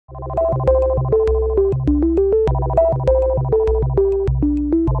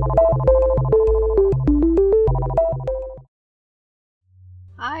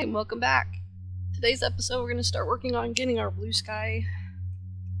and welcome back. Today's episode we're going to start working on getting our blue sky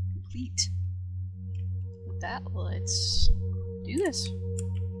complete. With that, let's do this.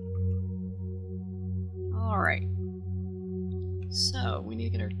 Alright. So, we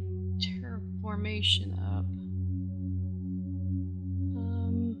need to get our terraformation up.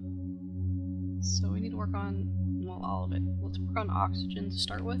 So we need to work on, well, all of it. Let's work on oxygen to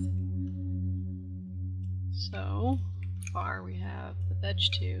start with. So far we have the veg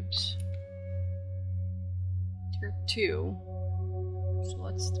tubes. Tier 2. So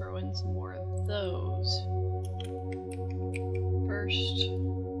let's throw in some more of those. First,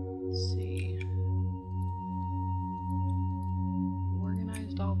 let's see. We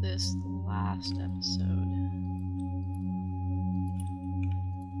organized all this last episode.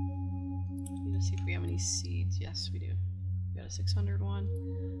 Let's see if we have any seeds. Yes, we do. We got a 600 one.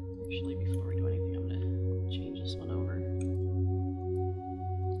 Actually, before we do anything, I'm going to change this one over to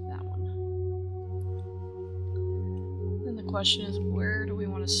that one. Then the question is, where do we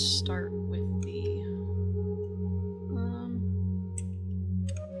want to start with the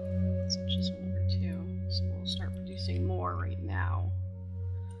switch this one over too. So we'll start producing more right now.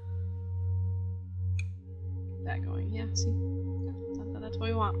 Get that going. Yeah, see? That's what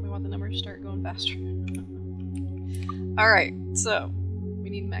we want. We want the numbers to start going faster. Alright, so we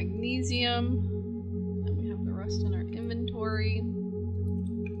need magnesium. And we have the rest in our inventory.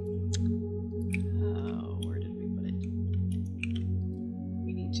 Oh, where did we put it?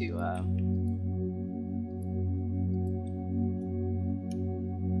 We need to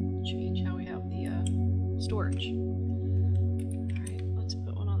change how we have the storage. Alright, let's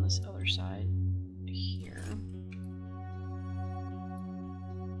put one on this other side here.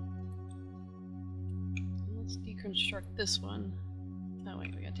 Let's deconstruct this one. Oh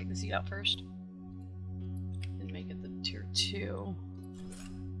wait, we gotta take the seed out first. And make it the tier 2.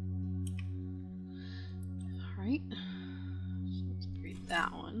 Alright. So let's upgrade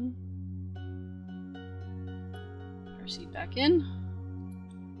that one. Put our seed back in.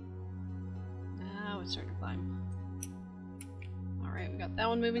 Now it's starting to climb. Alright, we got that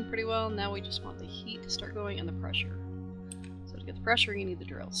one moving pretty well. Now we just want the heat to start going and the pressure. So to get the pressure, you need the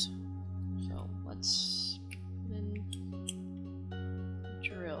drills. So let's put in the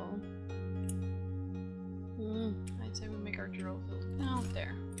drill. I'd say we make our drill field out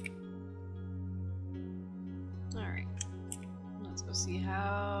there. Alright. Let's go see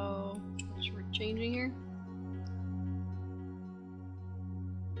how much we're changing here.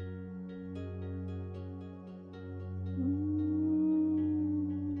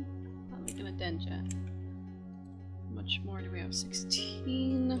 Not making a dent yet. How much more do we have?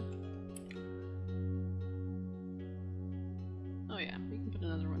 16. Oh yeah, we can put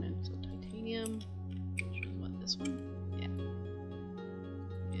another one in. So titanium, which is what, this one? Yeah.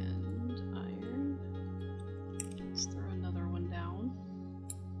 And iron. Let's throw another one down.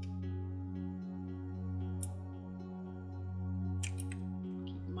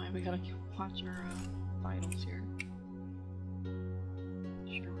 Keep in mind we gotta watch our vitals here.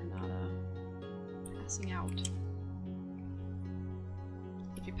 Make sure we're not passing out.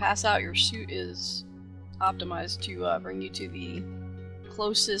 If you pass out, your suit is optimized to bring you to the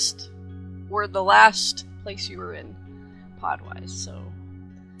closest or the last place you were in pod-wise, so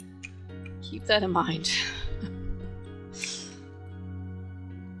keep that in mind.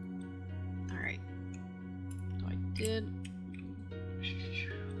 Alright. So I did. Which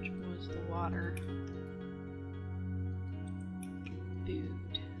was the water? Food.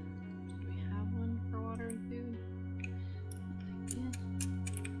 Do we have one for water and food? Yeah.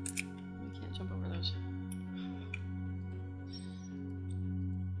 We can't jump over those.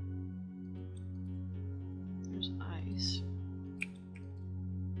 There's ice.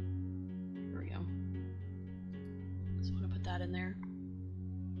 Here we go. So I'm gonna put that in there.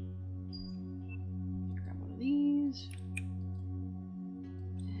 Grab one of these.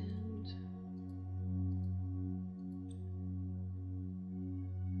 And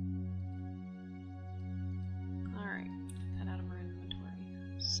alright, get that out of our inventory.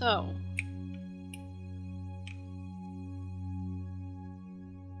 So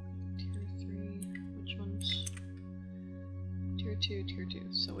tier 3, which ones? Tier 2, tier 2.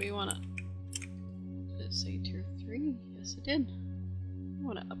 So we wanna, did it say tier 3? Yes it did. We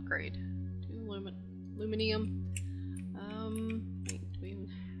wanna upgrade to aluminium. Wait, do we even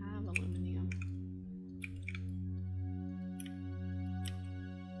have aluminum?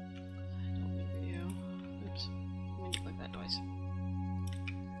 I don't think we do. Oops, let me click that twice.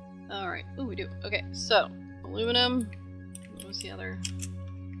 Alright, ooh, we do. Okay, so aluminum. What was the other?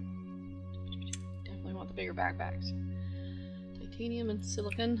 Definitely want the bigger backpacks. titanium and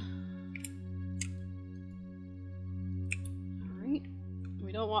silicon. Alright.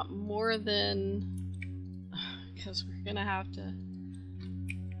 We don't want more than... because we're gonna have to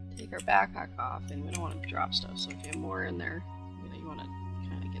take our backpack off and we don't want to drop stuff. So if you have more in there, you want to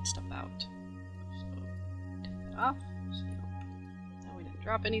kind of get stuff out. So take that off. So now we didn't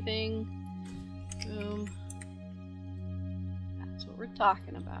drop anything. Boom. That's what we're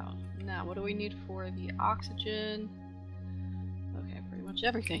talking about. Now, what do we need for the oxygen? Okay, pretty much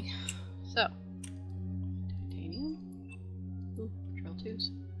everything. So, titanium. Ooh, drill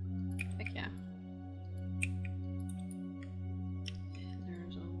tubes. Heck yeah.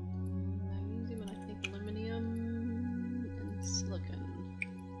 There's magnesium and I think aluminum and silicon.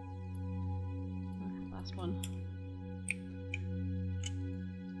 Okay, last one.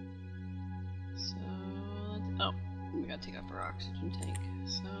 So, oh, we gotta take up our oxygen tank.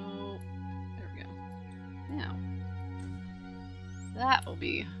 So, there we go. Now, that will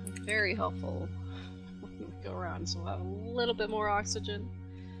be very helpful when we go around, so we'll have a little bit more oxygen.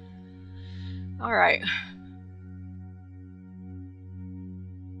 Alright.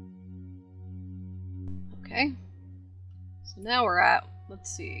 Okay. So now we're at,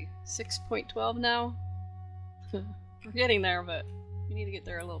 let's see, 6.12 now? We're getting there, but we need to get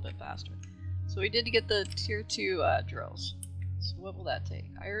there a little bit faster. So we did get the tier 2 drills. So what will that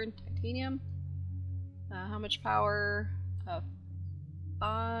take? Iron, titanium? How much power?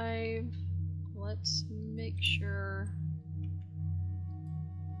 5. Let's make sure...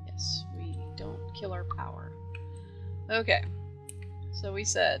 Yes, we don't kill our power. Okay. So we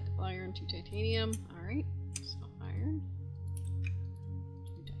said iron to titanium. Alright. So iron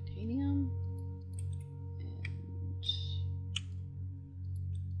to titanium. And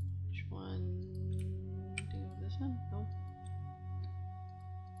which one? Do this one? Oh.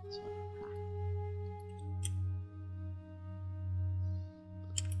 This one.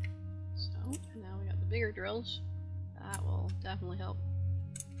 So now we got the bigger drills. That will definitely help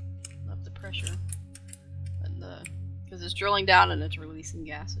up the pressure. Because it's drilling down and it's releasing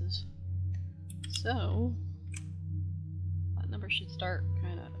gases. So that number should start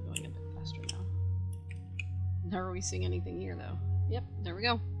kind of going a bit faster now. Never are we seeing anything here though. Yep, there we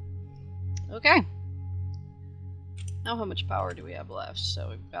go. Okay. Now how much power do we have left? So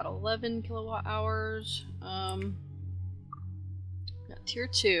we've got 11 kilowatt hours. Got tier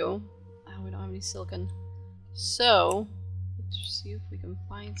 2. Oh, we don't have any silicon. So let's see if we can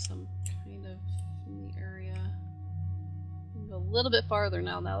find some kind of in the area. We can go a little bit farther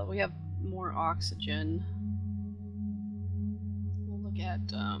now that we have more oxygen. We'll look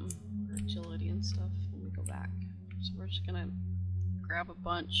at our agility and stuff when we go back. So we're just gonna grab a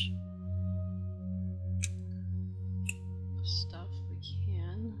bunch of stuff we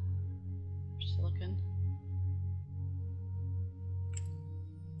can. Silicon.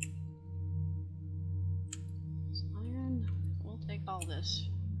 Some iron. We'll take all this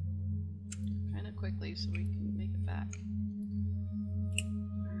kind of quickly so we can make it back.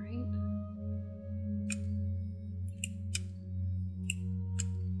 Alright.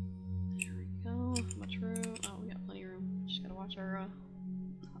 There we go. How much room? Oh, we got plenty of room. Just gotta watch our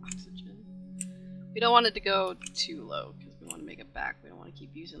oxygen. We don't want it to go too low because we want to make it back. We don't want to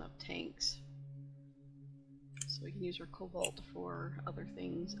keep using up tanks. So we can use our cobalt for other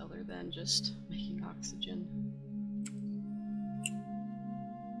things other than just making oxygen.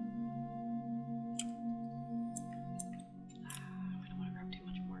 We don't want to grab too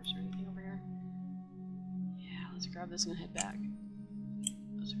much more. Is there anything over here? Yeah, let's grab this and head back.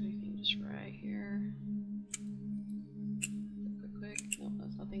 Is there anything just right here? Quick. Nope,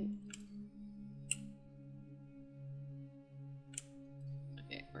 that's nothing.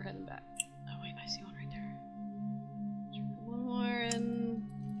 Okay, we're heading back. Oh wait, I see one right there. One more and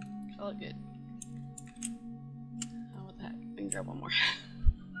call it good. Oh, what the heck? We can grab one more.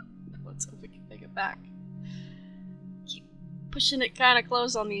 Let's hope we can make it back. Keep pushing it kind of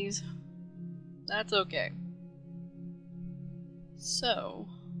close on these. That's okay. So...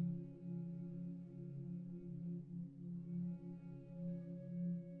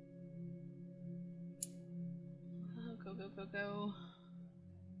 go.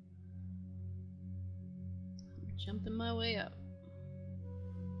 I'm jumping my way up.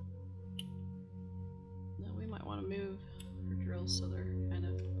 Now we might want to move our drills so they're kind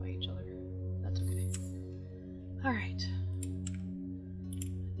of by each other. That's okay. Alright.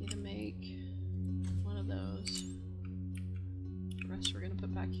 I need to make one of those. The rest we're going to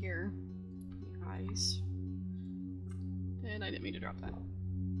put back here. Ice. And I didn't mean to drop that.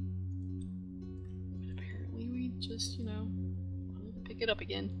 We just, you know, wanted to pick it up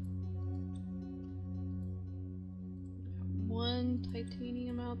again. 1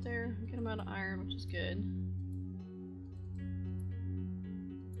 titanium out there. Good amount of iron, which is good.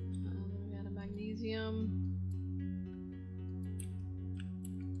 We got a magnesium.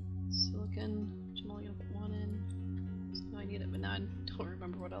 Silicon, which I'm only gonna put 1 in. So now I need it, but now I don't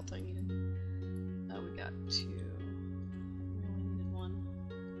remember what else I needed. We got 2. We only needed 1.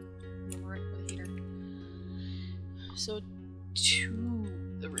 And we're right for the heater. So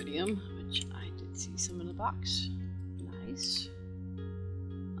 2 iridium, which I did see some in the box. Nice.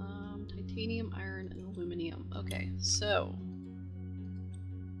 Titanium, iron, and aluminum. Okay, so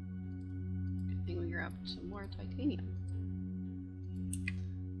good thing we grabbed some more titanium.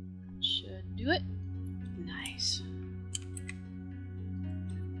 That should do it. Nice.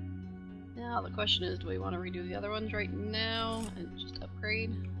 Now the question is, do we want to redo the other ones right now and just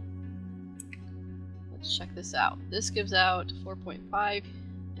upgrade? Let's check this out. This gives out 4.5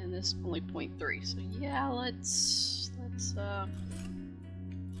 and this only 0.3. So yeah, let's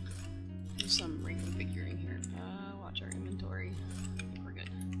do some reconfiguring here. Watch our inventory. I think we're good.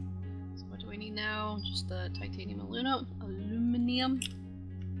 So what do we need now? Just the titanium aluminum.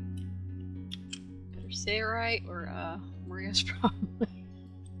 Better say it right, or Maria's probably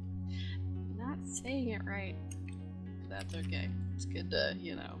not saying it right. That's okay. It's good to,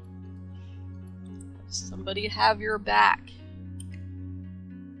 you know, have somebody have your back.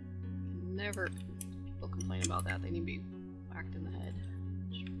 Never. People complain about that. They need to be whacked in the head.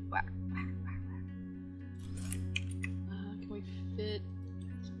 Just whack, whack, whack, whack. Can we fit?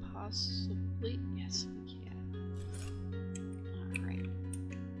 Possibly. Yes, we can. Alright.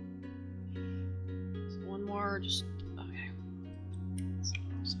 So one more, just. Okay. So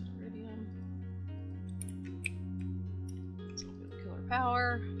also iridium. Let's open the killer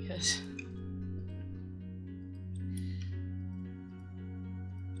power, because.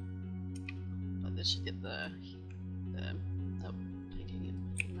 This should get the oh, titanium.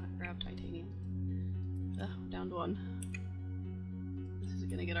 Did not grab titanium. Down to 1. This is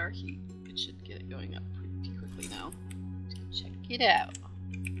gonna get our heat. It should get it going up pretty quickly now. Check it out.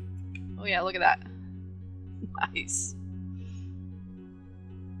 Oh yeah, look at that. Nice.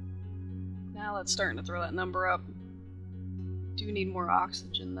 Now let's start to throw that number up. Do need more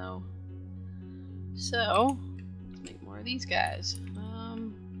oxygen though. So let's make more of these guys.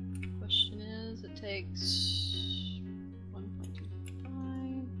 Question is, it takes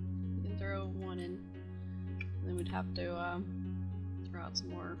 1.25. We can throw 1 in, and then we'd have to throw out some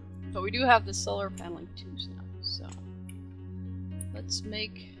more. But we do have the solar paneling tubes now, so let's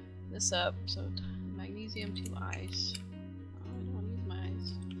make this up. So magnesium to ice. Oh, I don't want to use my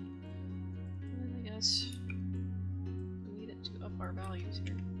ice. And I guess we need it to up our values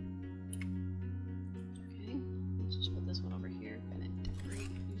here. Okay, let's just put this one over here. Kind of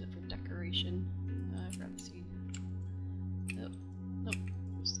decorate. Use it for decoration. Grab the seed. Nope. Nope.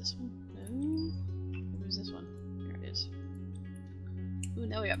 What's this one? No. Who's this one? There it is. Ooh,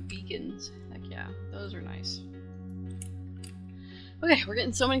 now we got beacons. Heck yeah. Those are nice. Okay, we're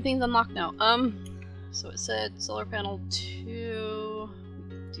getting so many things unlocked now. So it said solar panel 2.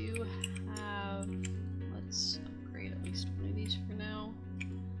 We do have. Let's upgrade at least one of these for now.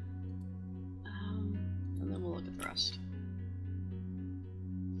 And then we'll look at the rest.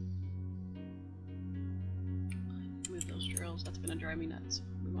 Move those drills. That's gonna drive me nuts.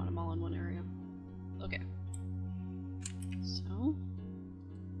 We want them all in one area. Okay. So.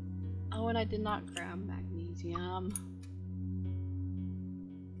 Oh, and I did not grab magnesium.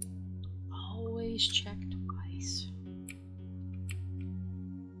 Always check twice.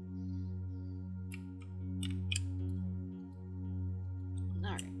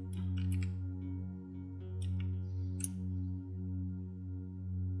 Alright.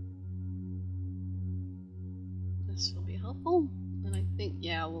 This will be helpful. And I think,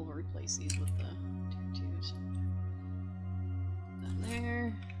 yeah, we'll replace these with the tier 2s. Down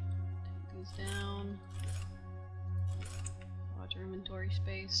there. Take these down. Watch our inventory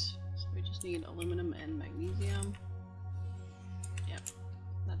space. So we just need aluminum and magnesium. Yep,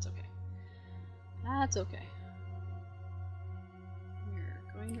 that's okay. That's okay.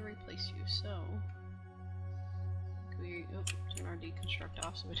 We're going to replace you, so we turn our deconstruct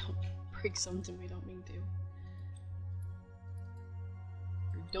off so we don't break something we don't mean to.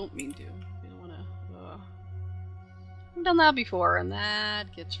 Or don't mean to. We don't want to. I've done that before, and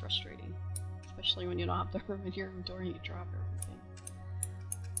that gets frustrating, especially when you don't have the room in your inventory and you drop everything.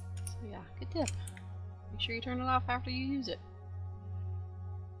 Yeah, good tip. Make sure you turn it off after you use it.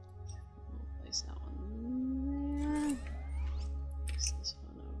 We'll place that one there. Place this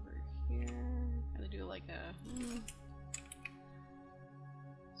one over here. Gotta do like a.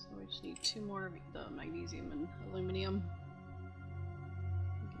 So we just need 2 more of the magnesium and aluminum.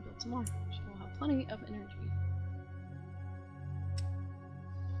 some more. We'll have plenty of energy.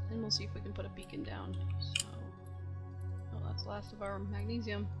 And we'll see if we can put a beacon down. So, oh, that's the last of our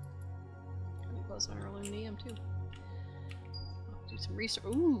magnesium. Pretty close on our aluminum too. I'll do some research.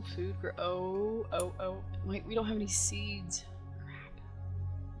 Ooh, food grow. Oh. Wait, we don't have any seeds. Crap.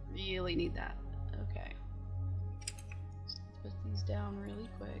 Really need that. Okay. So let's put these down really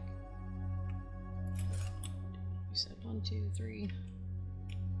quick. You said 1, 2, 3.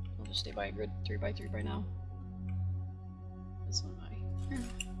 I'll just stay by a grid 3x3 by now. This one by here.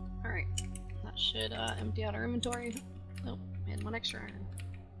 Alright. That should empty out our inventory. Nope, we had 1 extra iron.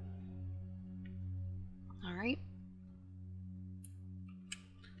 Alright.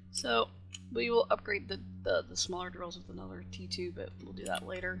 So we will upgrade the smaller drills with another T2, but we'll do that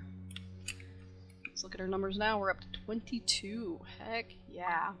later. Let's look at our numbers now. We're up to 22. Heck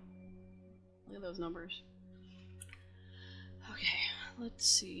yeah. Look at those numbers. Okay, let's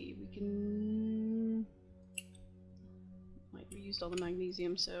see. We can... Wait, we used all the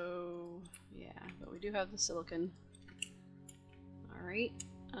magnesium, so... Yeah, but we do have the silicon. Alright.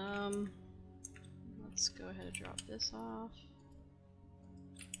 Let's go ahead and drop this off.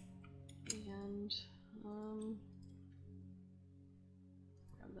 And,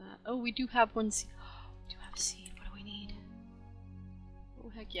 grab that. Oh, we do have 1 seed. Oh, we do have a seed. What do we need? Oh,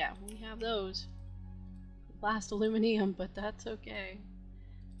 heck yeah, we have those. Last aluminum, but that's okay.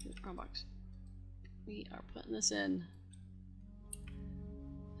 Wrong box. We are putting this in.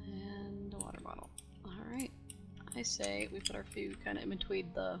 And a water bottle. Alright. I say we put our food kind of in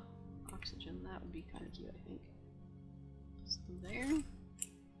between the oxygen. That would be kind of cute, I think. So there.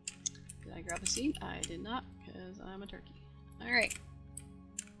 Did I grab a seed? I did not, because I'm a turkey. Alright.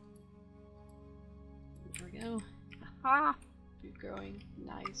 There we go. Aha! Food growing.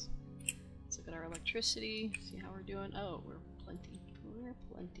 Nice. Let's look at our electricity. See how we're doing. Oh, we're plenty. We're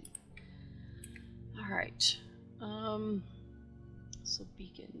plenty. Alright. So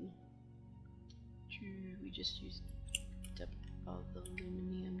beacon. We just used all the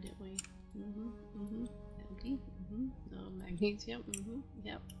aluminum, didn't we? Empty. No magnesium.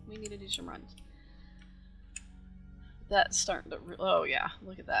 Yep. We need to do some runs. That's starting to. Oh yeah,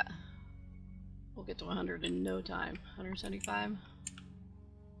 look at that. We'll get to 100 in no time. 175.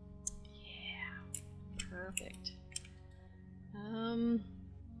 Yeah. Perfect.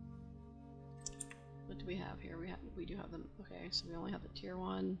 What do we have here? We do have them. Okay, so we only have the tier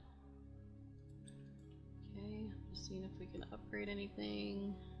 1. Okay, just seeing if we can upgrade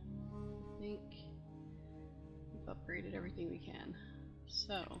anything. I think we've upgraded everything we can.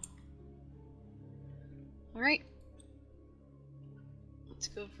 So, alright. Let's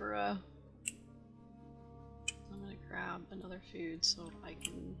go for a... I'm gonna grab another food so I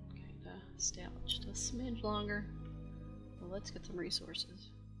can kinda stay out just a smidge longer. Well, let's get some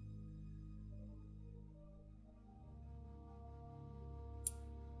resources.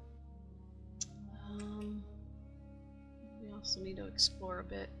 We also need to explore a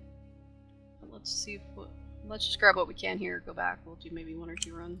bit. But let's see if let's just grab what we can here. Go back. We'll do maybe 1 or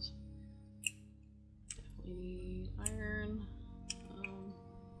 2 runs. We need iron.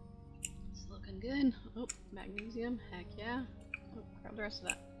 It's looking good. Oh, magnesium. Heck yeah. Oh, grab the rest of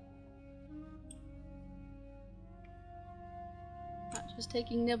that. Not just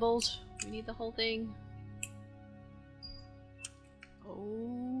taking nibbles. We need the whole thing.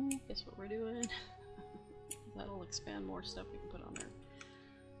 Oh, guess what we're doing? That'll expand more stuff we can put on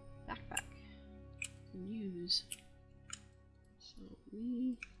our backpack and use. So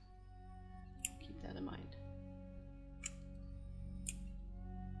we keep that in mind.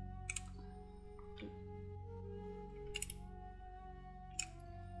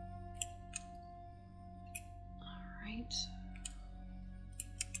 Alright.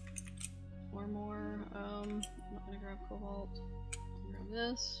 4 more. I'm not gonna grab cobalt. I'll grab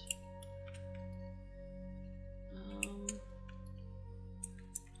this.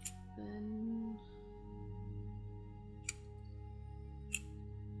 Then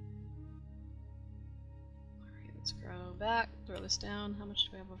alright, let's go back, throw this down. How much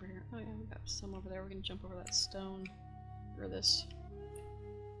do we have over here? Oh yeah, we got some over there. We're gonna jump over that stone. Or this.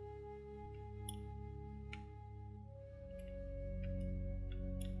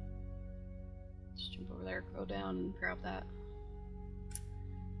 Just jump over there, go down and grab that.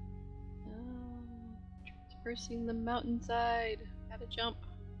 Traversing the mountainside. Gotta jump.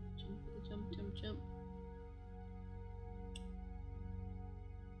 Jump.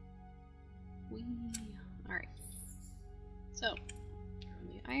 Whee! Alright. So, throw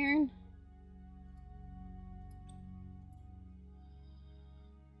the iron.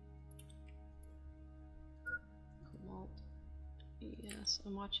 Cobalt. And Yes,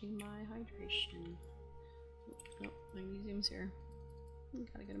 I'm watching my hydration. Nope, magnesium's here.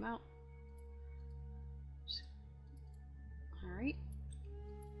 Gotta get him out. Alright.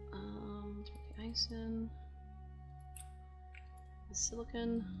 Let's put the ice in. The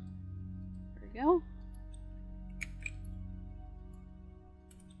silicon. There we go.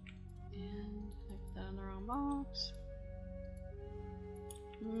 And I put that in the wrong box.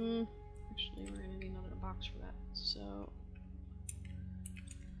 Actually, we're gonna need another box for that. So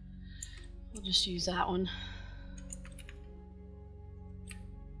we'll just use that one. I'm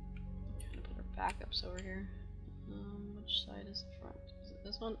trying to put our backups over here. Which side is the front? Is it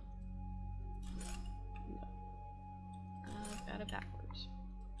this one? No. I've got it backwards.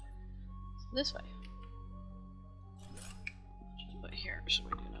 So this way. Just put here so we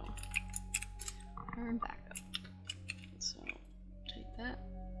do know. Turn back up. So take that.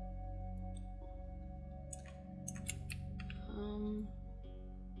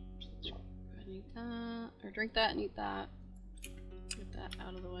 Let's go ahead and eat that, or drink that and eat that. Get that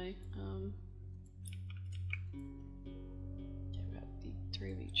out of the way. Okay, we got the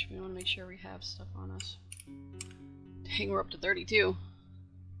 3 of each. We want to make sure we have stuff on us. Dang, we're up to 32.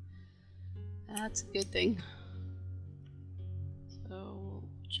 That's a good thing. So we'll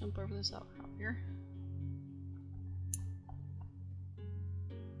jump over this outcrop here.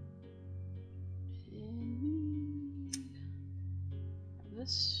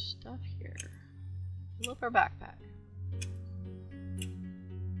 This stuff here. Fill up our backpack.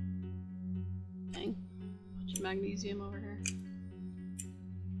 Dang. Bunch of magnesium over here. I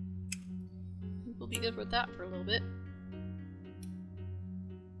think we'll be good with that for a little bit.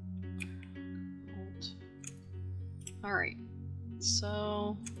 Alright.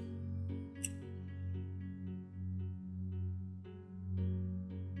 So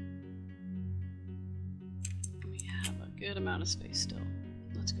we have a good amount of space still.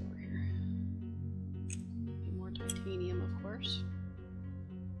 Let's go over here. Get more titanium, of course.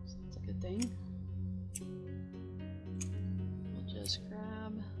 So that's a good thing. We'll just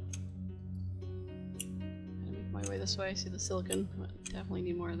grab. Gonna make my way this way. See the silicon? Definitely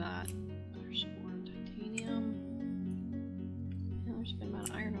need more of that. There's more titanium. Yeah, there's a good amount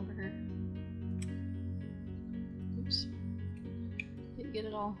of iron over here. Oops. Didn't get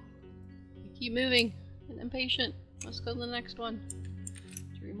it all. I keep moving. I'm impatient. Let's go to the next one.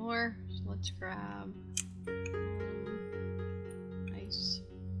 3 more. So let's grab ice.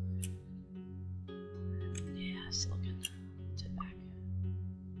 Yeah, silicon. Let's head back.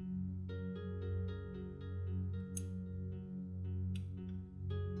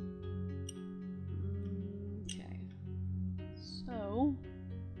 Okay. So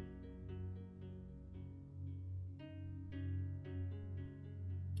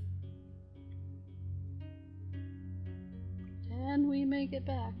can we make it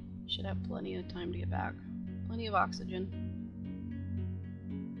back? Should have plenty of time to get back. Plenty of oxygen.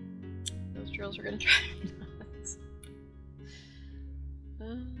 Those drills are gonna drive me nuts.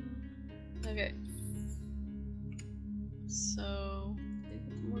 Okay. So they get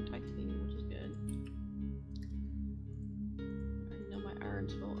some more titanium, which is good. I already know my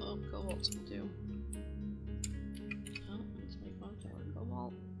iron's full. Oh, cobalt's full too. So let's make one for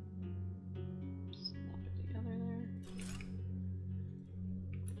cobalt. Snap it together there.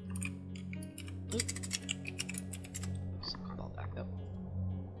 Oop. Let's cobalt back up.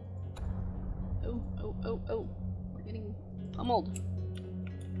 Oh, oh, oh, oh. We're getting pummeled.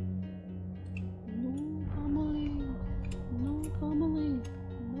 No pummeling. No pummeling.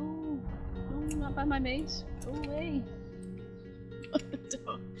 No. No, not by my base. Go away.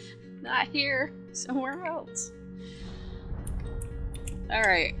 Not here. Somewhere else.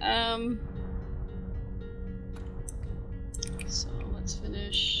 Alright, so let's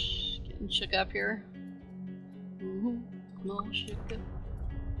finish getting shook up here. Ooh, I'm all shook up.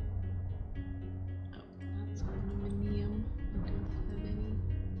 Oh, that's aluminum. I don't have any.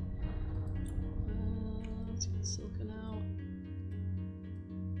 Let's get silicon out.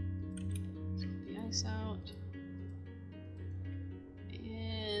 Let's get the ice out.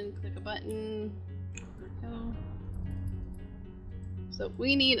 And click a button. There we go. So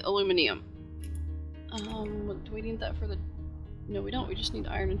we need aluminum. Do we need that for the... No, we don't. We just need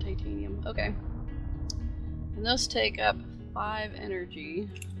iron and titanium. Okay. And those take up 5 energy.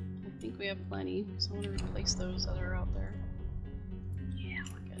 I think we have plenty, so I want to replace those that are out there. Yeah,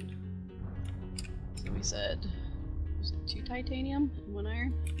 we're good. So we said, was it 2 titanium and 1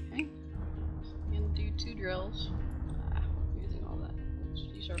 iron? Okay. So we're gonna do 2 drills. We're using all that. Let's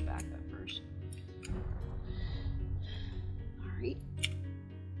use our backup first. Alright.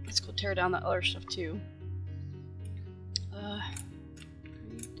 Let's go tear down that other stuff too.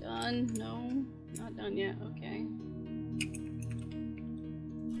 done? No, not done yet. Okay.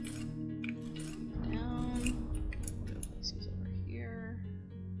 Down. Place these over here.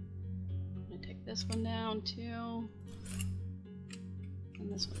 I'm gonna take this one down too. And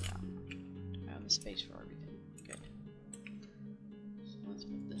this one down. I have the space for everything. Good. So let's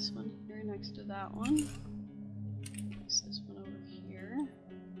put this one here next to that one. Place this one over here.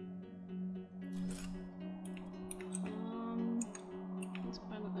 Let's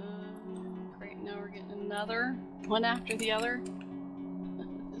find great, now we're getting another one after the other.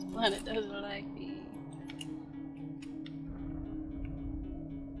 This planet does what I feed.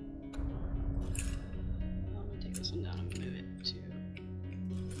 I'm gonna take this one down and move it to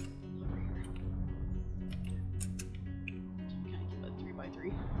over here. So kind of keep it 3 by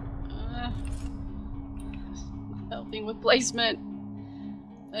 3. Not helping with placement.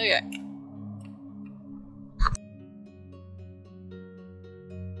 Okay.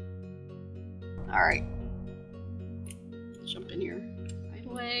 Alright. Jump in here. Hide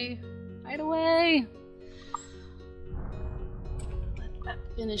away. Hide away! Let that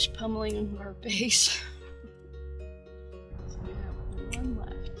finish pummeling our base. So we have one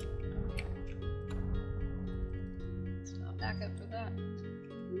left. Okay. Let's not back up for that.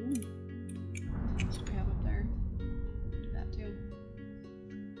 Ooh. What do we have up there? Do that too.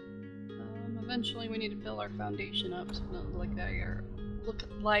 Eventually we need to build our foundation up so it doesn't look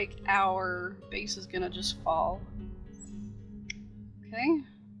like our base is gonna just fall. Okay.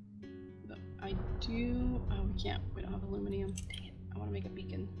 But I do. Oh, we can't. We don't have aluminum. Dang it. I want to make a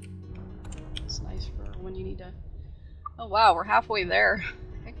beacon. It's nice for when you need to. Oh wow, we're halfway there.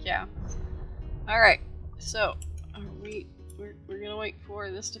 Heck yeah. Alright. So, we're gonna wait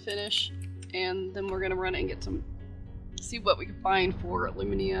for this to finish, and then we're gonna run and get some. See what we can find for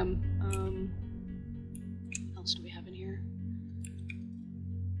aluminum. What else do we have in here?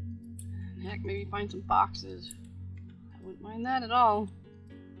 Heck, maybe find some boxes. I wouldn't mind that at all.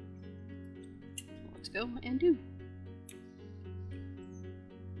 Let's go and do.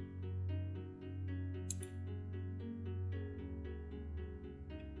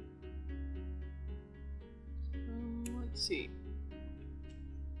 Let's see.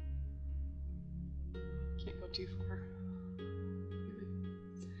 Can't go too far.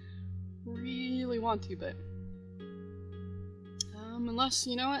 Really want to, but unless,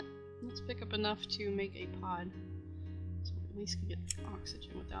 you know what? Let's pick up enough to make a pod, so at least we get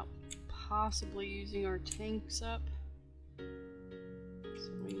oxygen without possibly using our tanks up.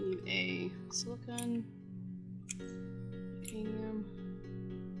 So we need a silicon, titanium.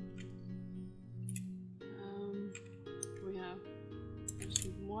 We have. I just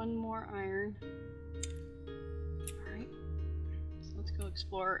need one more iron. All right. So let's go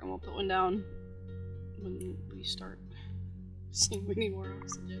explore, and we'll put one down when we start seeing we need more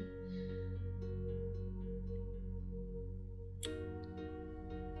oxygen.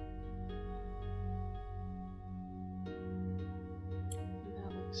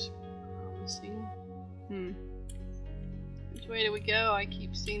 Which way do we go? I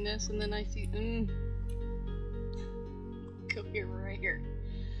keep seeing this and then I see go here, we're right here.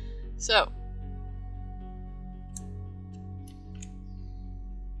 So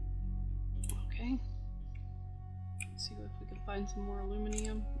okay. Let's see if we can find some more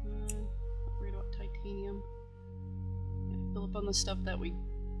aluminum. Not worried about titanium. Fill up on the stuff that we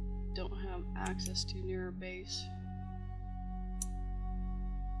don't have access to near our base.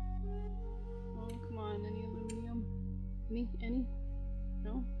 Come on, any aluminum? Any?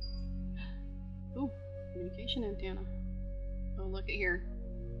 No? Ooh, communication antenna. Oh, look at here.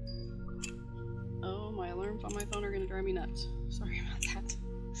 Oh, my alarms on my phone are gonna drive me nuts. Sorry about that.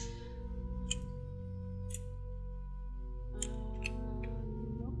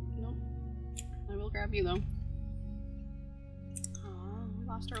 Nope. I will grab you though. Aw, we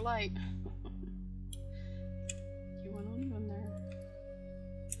lost our light. You want to leave him there?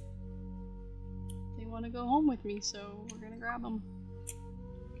 They want to go home with me, so we're gonna grab them.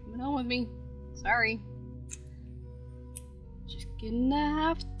 Coming home with me. Sorry. Just gonna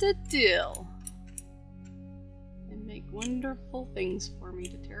have to deal. And make wonderful things for me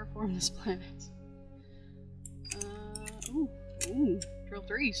to terraform this planet. Ooh, drill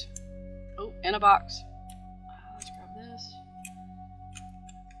 3s. Oh, and a box. Let's grab this.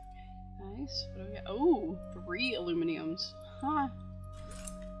 Nice. What do we got? Oh, 3 aluminiums. Huh.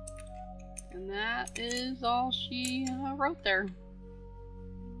 And that is all she wrote there.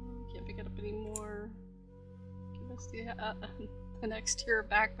 Can't pick it up anymore. Give us the next tier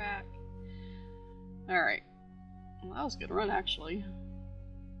backpack. Alright. Well, that was a good run, actually.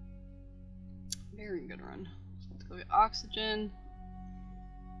 Very good run. So let's go get oxygen.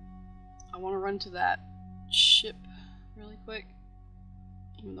 I want to run to that ship really quick,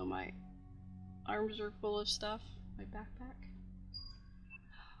 even though my arms are full of stuff. My backpack.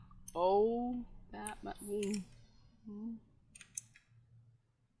 Oh, that. Look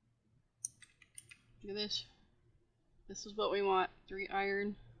at this. This is what we want. 3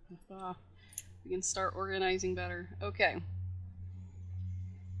 iron. We can start organizing better. Okay.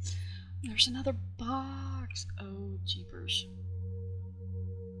 There's another box. Oh, jeepers.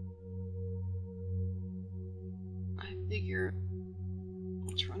 I figure.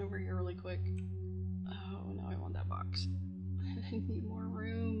 Let's run over here really quick. Oh, no, I want that box. I need more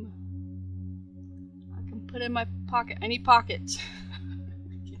room. I can put in my pocket. I need pockets.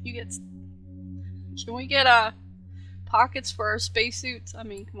 Can we get pockets for our spacesuits? I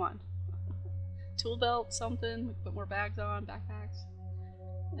mean, come on. Tool belt, something. We can put more bags on, backpacks.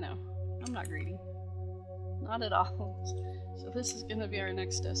 You know, I'm not greedy. Not at all. So this is gonna be our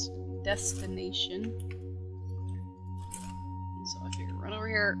next destination. And so I figure run over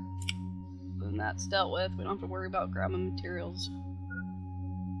here. Then that's dealt with. We don't have to worry about grabbing materials.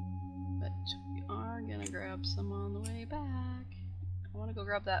 But we are gonna grab some on the way back. I want to go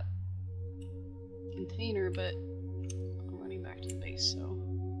grab that container, but I'm running back to the base, so.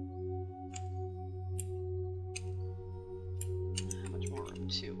 How much more room?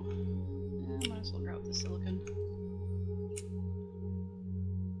 2. Yeah, might as well grab the silicon.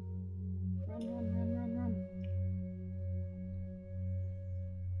 Run.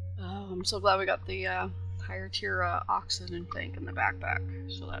 Oh, I'm so glad we got the higher tier oxygen tank in the backpack,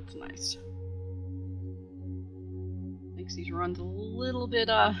 so that's nice. Makes these runs a little bit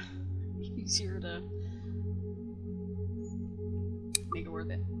easier to make it worth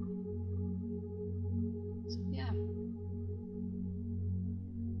it. So yeah.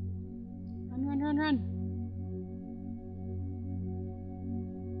 Run.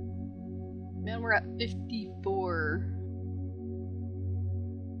 Man, we're at 54.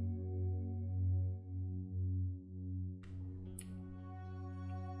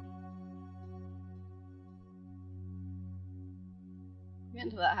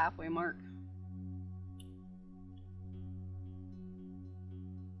 Getting to that halfway mark.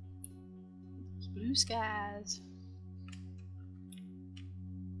 It's blue skies.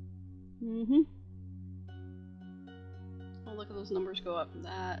 Oh, look at those numbers go up.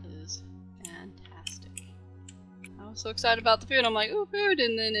 That is fantastic. I was so excited about the food. I'm like, ooh, food,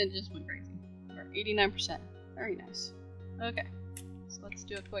 and then it just went crazy. We're 89%. Very nice. Okay, so let's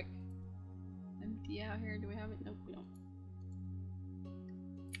do a quick empty out here. Do we have it? Nope, we don't.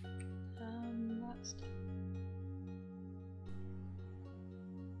 That's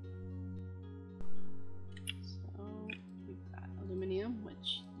so we've got aluminum,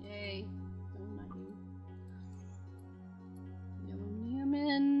 which yay! Oh, not you. The aluminum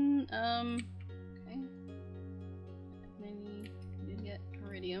in. Okay. Maybe we did get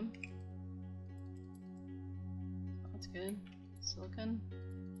iridium. So that's good. Silicon.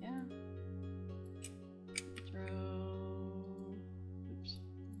 Yeah. Throw. Oops.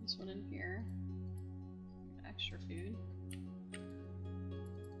 This one in here. Extra food.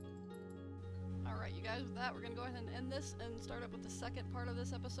 Alright, you guys, with that, we're going to go ahead and end this and start up with the second part of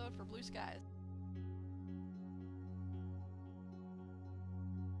this episode for Blue Skies.